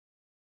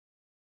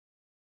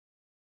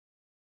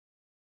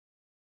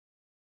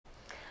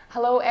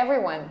Hello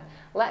everyone!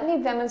 Let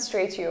me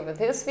demonstrate to you with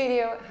this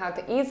video how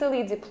to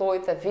easily deploy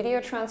the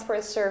Video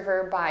Transport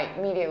Server by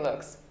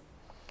Medialooks.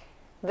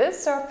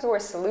 This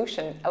software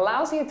solution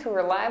allows you to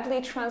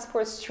reliably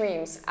transport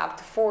streams up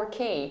to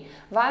 4K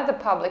via the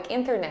public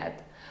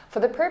internet for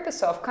the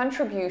purpose of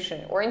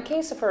contribution or in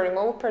case of a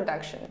remote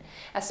production,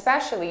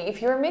 especially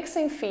if you're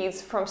mixing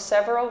feeds from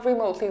several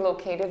remotely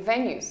located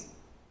venues.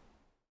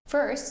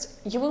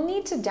 First, you will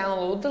need to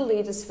download the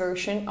latest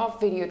version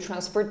of Video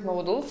Transport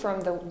module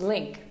from the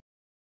link.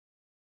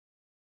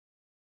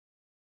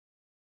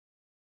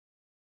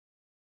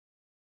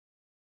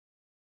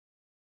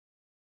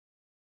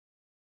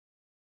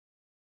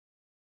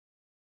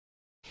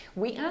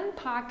 We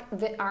unpack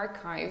the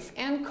archive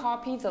and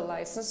copy the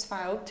license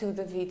file to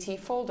the VT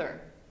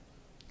folder.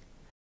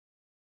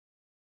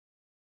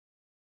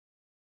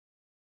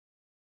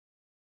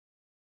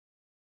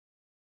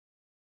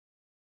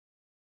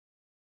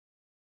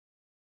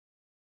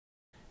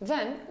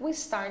 Then we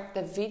start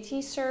the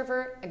VT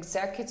server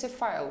executive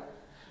file.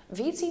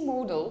 VT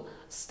module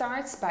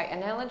starts by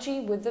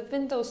analogy with the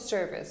Windows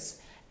service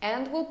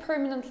and will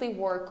permanently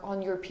work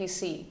on your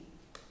PC.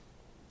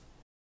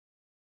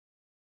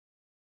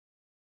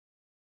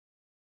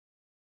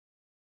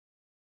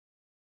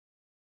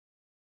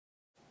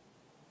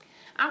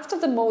 After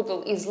the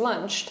module is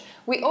launched,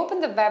 we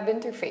open the web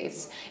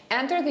interface,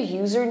 enter the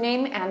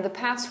username and the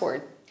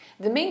password.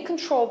 The main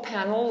control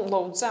panel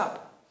loads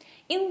up.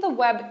 In the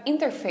web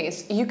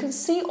interface, you can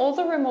see all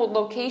the remote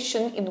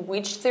location in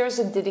which there's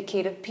a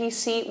dedicated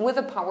PC with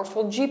a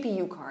powerful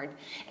GPU card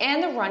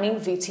and a running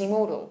VT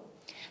module.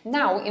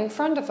 Now, in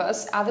front of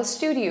us are the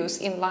studios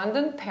in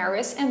London,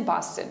 Paris and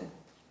Boston.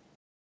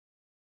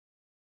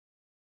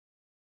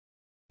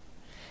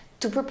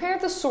 To prepare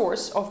the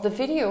source of the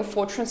video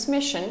for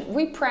transmission,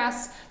 we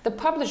press the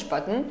Publish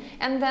button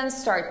and then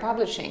start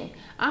publishing.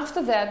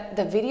 After that,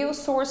 the video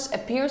source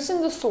appears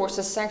in the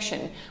Sources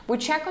section. We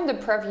check on the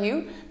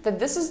preview that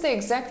this is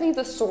exactly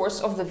the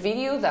source of the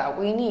video that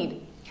we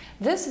need.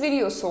 This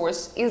video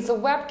source is the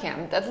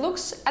webcam that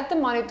looks at the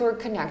monitor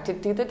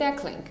connected to the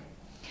deck link.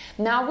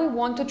 Now we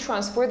want to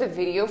transfer the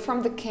video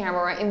from the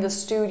camera in the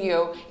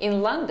studio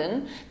in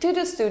London to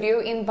the studio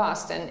in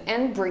Boston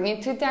and bring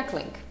it to deck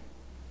link.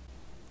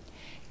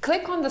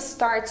 Click on the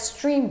Start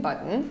Stream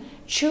button,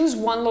 choose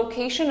one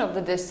location of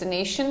the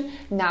destination,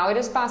 now it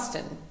is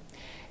Boston.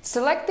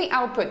 Select the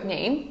output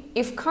name.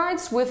 If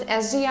cards with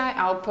SDI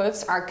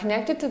outputs are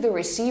connected to the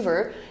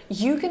receiver,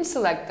 you can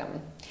select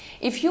them.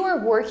 If you are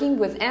working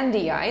with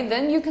NDI,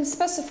 then you can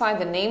specify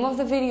the name of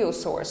the video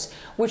source,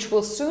 which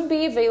will soon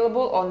be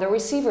available on the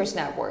receiver's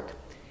network.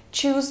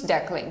 Choose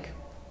deck link.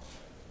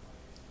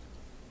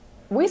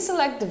 We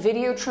select the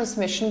video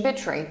transmission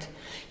bitrate.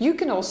 You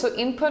can also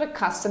input a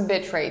custom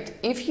bitrate.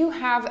 If you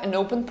have an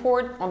open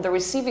port on the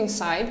receiving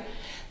side,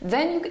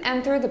 then you can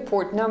enter the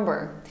port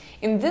number.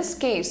 In this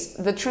case,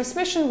 the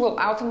transmission will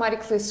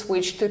automatically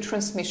switch to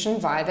transmission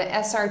via the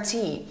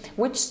SRT,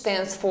 which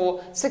stands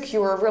for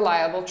Secure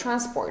Reliable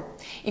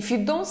Transport. If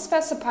you don't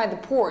specify the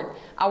port,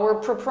 our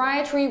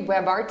proprietary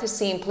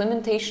WebRTC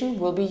implementation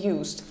will be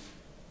used.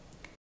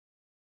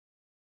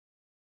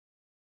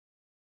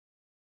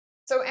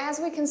 So as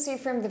we can see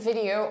from the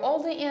video,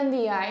 all the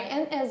NDI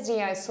and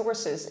SDI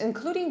sources,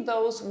 including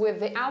those with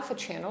the alpha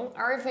channel,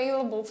 are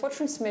available for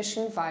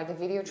transmission via the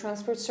Video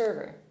Transport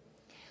Server.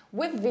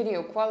 With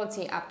video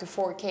quality up to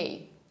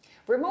 4K,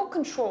 remote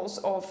controls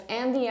of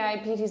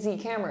NDI PTZ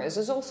cameras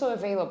is also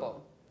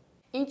available.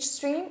 Each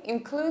stream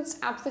includes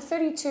up to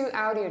 32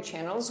 audio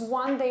channels,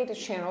 one data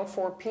channel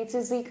for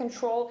PTZ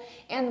control,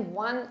 and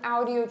one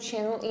audio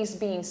channel is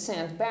being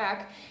sent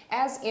back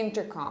as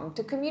intercom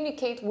to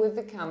communicate with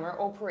the camera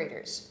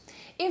operators,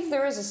 if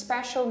there is a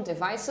special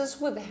devices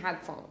with the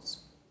headphones.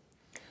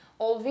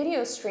 All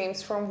video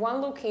streams from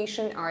one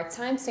location are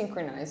time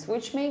synchronized,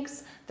 which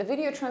makes the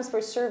Video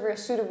Transport Server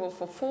suitable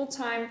for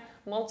full-time,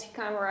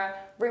 multi-camera,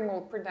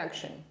 remote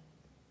production.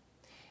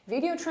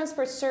 Video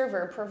Transport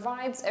Server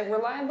provides a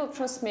reliable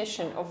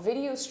transmission of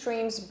video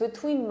streams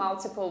between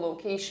multiple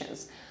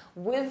locations,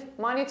 with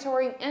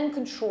monitoring and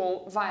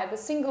control via the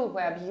single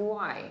web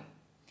UI.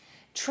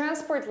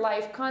 Transport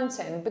live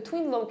content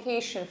between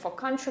locations for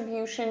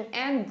contribution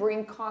and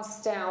bring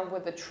costs down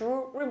with a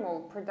true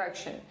remote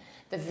production.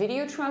 The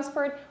Video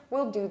Transport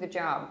will do the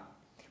job.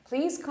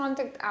 Please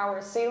contact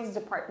our sales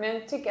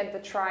department to get the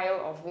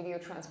trial of Video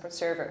Transport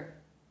Server.